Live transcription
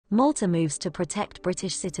Malta moves to protect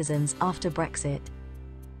British citizens after Brexit.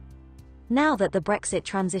 Now that the Brexit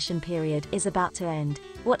transition period is about to end,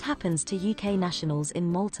 what happens to UK nationals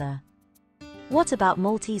in Malta? What about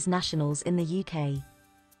Maltese nationals in the UK?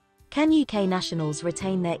 Can UK nationals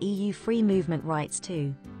retain their EU free movement rights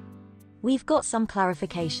too? We've got some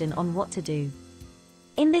clarification on what to do.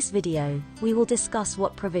 In this video, we will discuss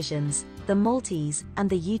what provisions the Maltese and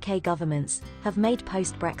the UK governments have made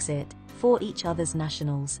post-Brexit for each other's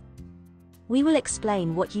nationals. We will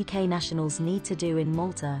explain what UK nationals need to do in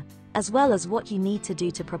Malta, as well as what you need to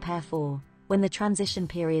do to prepare for when the transition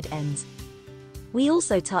period ends. We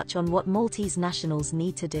also touch on what Maltese nationals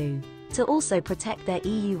need to do to also protect their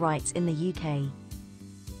EU rights in the UK.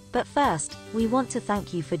 But first, we want to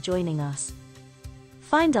thank you for joining us.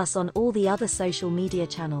 Find us on all the other social media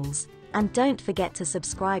channels, and don't forget to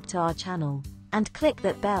subscribe to our channel, and click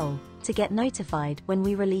that bell to get notified when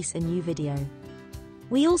we release a new video.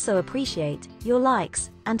 We also appreciate your likes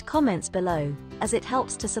and comments below, as it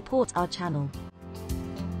helps to support our channel.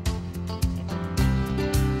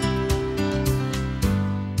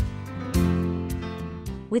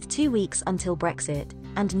 With 2 weeks until Brexit,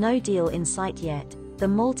 and no deal in sight yet, the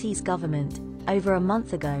Maltese government, over a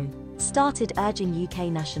month ago, started urging UK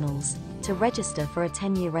nationals to register for a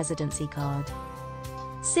 10-year residency card.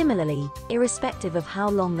 Similarly, irrespective of how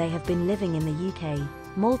long they have been living in the UK,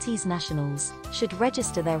 Maltese nationals should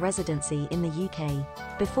register their residency in the UK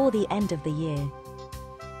before the end of the year.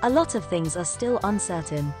 A lot of things are still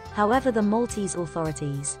uncertain, however the Maltese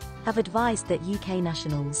authorities have advised that UK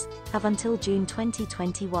nationals have until June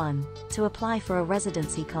 2021 to apply for a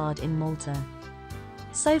residency card in Malta.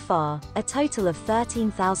 So far, a total of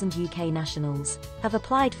 13,000 UK nationals have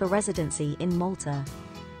applied for residency in Malta.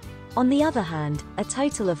 On the other hand, a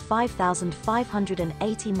total of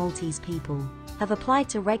 5,580 Maltese people have applied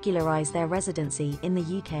to regularise their residency in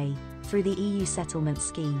the UK through the EU settlement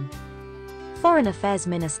scheme. Foreign Affairs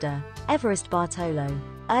Minister Everest Bartolo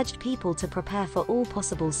urged people to prepare for all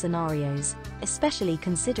possible scenarios, especially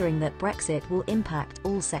considering that Brexit will impact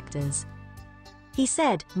all sectors. He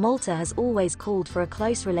said Malta has always called for a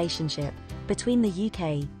close relationship between the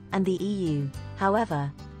UK and the EU,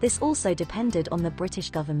 however, this also depended on the British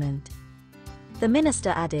government. The minister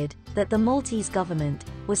added that the Maltese government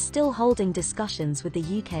was still holding discussions with the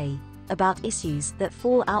UK about issues that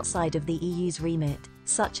fall outside of the EU's remit,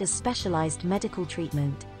 such as specialised medical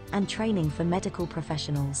treatment and training for medical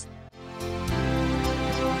professionals.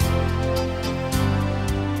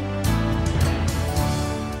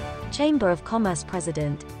 Chamber of Commerce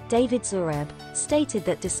President David Zureb stated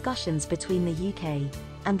that discussions between the UK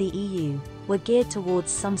and the EU were geared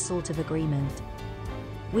towards some sort of agreement.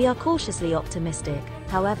 We are cautiously optimistic,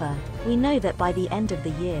 however, we know that by the end of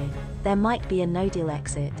the year, there might be a no-deal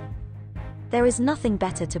exit. There is nothing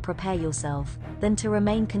better to prepare yourself than to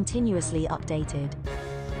remain continuously updated.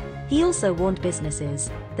 He also warned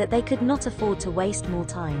businesses that they could not afford to waste more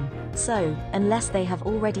time, so, unless they have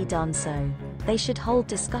already done so, they should hold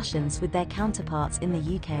discussions with their counterparts in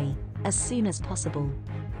the UK as soon as possible.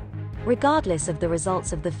 Regardless of the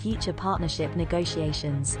results of the future partnership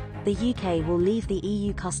negotiations, the UK will leave the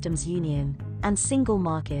EU customs union and single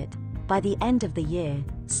market by the end of the year,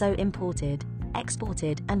 so imported,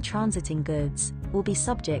 exported and transiting goods will be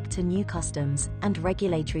subject to new customs and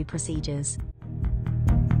regulatory procedures.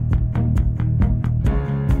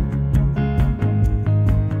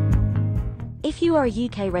 If you are a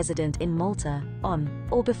UK resident in Malta, on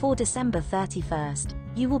or before December 31st,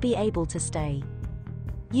 you will be able to stay.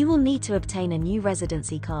 You will need to obtain a new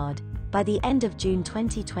residency card by the end of June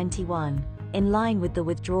 2021, in line with the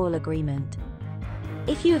withdrawal agreement.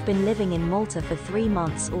 If you have been living in Malta for 3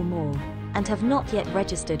 months or more, and have not yet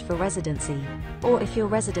registered for residency, or if your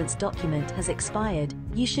residence document has expired,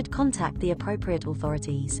 you should contact the appropriate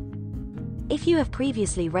authorities. If you have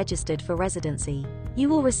previously registered for residency, you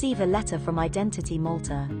will receive a letter from Identity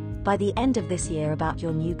Malta by the end of this year about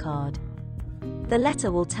your new card. The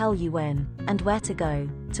letter will tell you when and where to go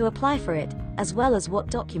to apply for it, as well as what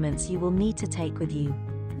documents you will need to take with you.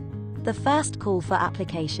 The first call for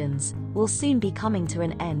applications will soon be coming to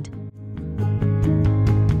an end.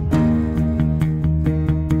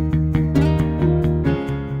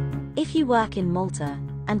 If you work in Malta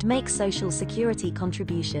and make social security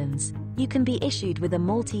contributions, you can be issued with a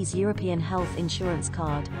Maltese European Health Insurance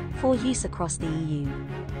Card for use across the EU.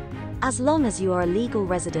 As long as you are a legal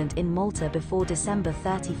resident in Malta before December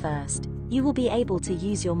 31st, you will be able to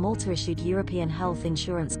use your Malta-issued European Health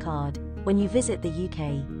Insurance Card when you visit the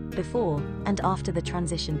UK, before and after the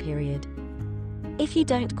transition period. If you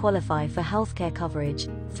don't qualify for healthcare coverage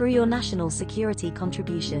through your national security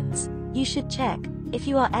contributions, you should check if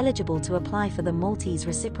you are eligible to apply for the Maltese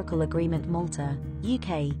Reciprocal Agreement Malta,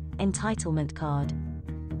 UK, Entitlement Card.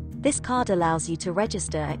 This card allows you to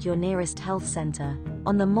register at your nearest health centre,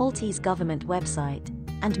 on the Maltese government website,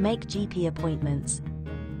 and make GP appointments.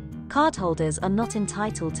 Cardholders are not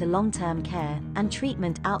entitled to long-term care and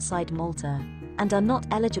treatment outside Malta, and are not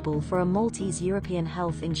eligible for a Maltese European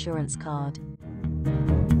Health Insurance Card.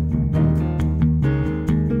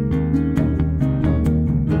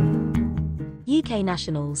 UK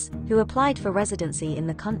nationals, who applied for residency in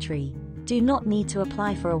the country, do not need to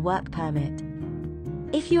apply for a work permit.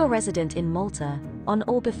 If you are resident in Malta, on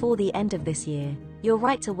or before the end of this year, your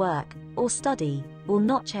right to work, or study, will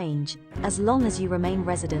not change, as long as you remain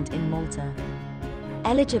resident in Malta.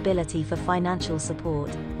 Eligibility for financial support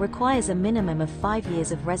requires a minimum of 5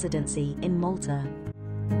 years of residency in Malta.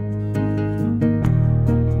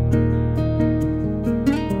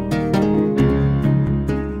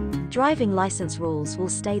 Driving license rules will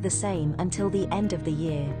stay the same until the end of the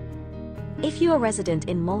year. If you are resident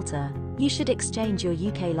in Malta, you should exchange your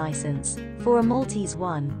UK license for a Maltese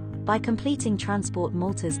one by completing Transport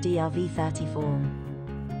Malta's DRV30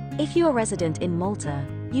 form. If you are resident in Malta,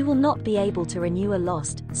 you will not be able to renew a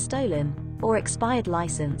lost, stolen, or expired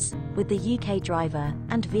license with the UK Driver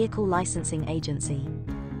and Vehicle Licensing Agency.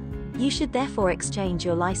 You should therefore exchange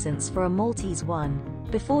your license for a Maltese one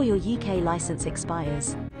before your UK license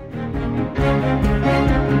expires.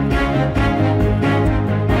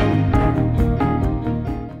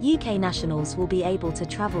 UK nationals will be able to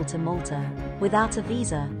travel to Malta without a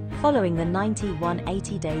visa following the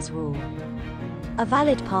 90-180 days rule. A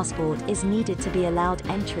valid passport is needed to be allowed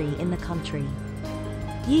entry in the country.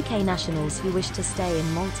 UK nationals who wish to stay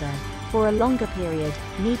in Malta for a longer period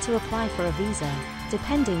need to apply for a visa,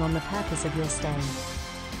 depending on the purpose of your stay.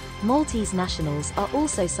 Maltese nationals are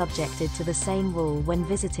also subjected to the same rule when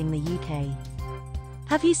visiting the UK.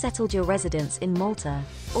 Have you settled your residence in Malta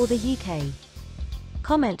or the UK?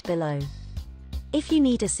 Comment below. If you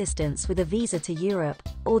need assistance with a visa to Europe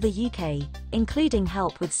or the UK, including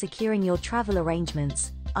help with securing your travel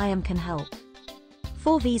arrangements, IAM can help.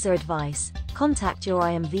 For visa advice, contact your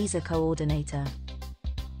IAM visa coordinator.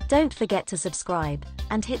 Don't forget to subscribe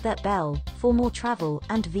and hit that bell for more travel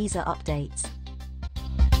and visa updates.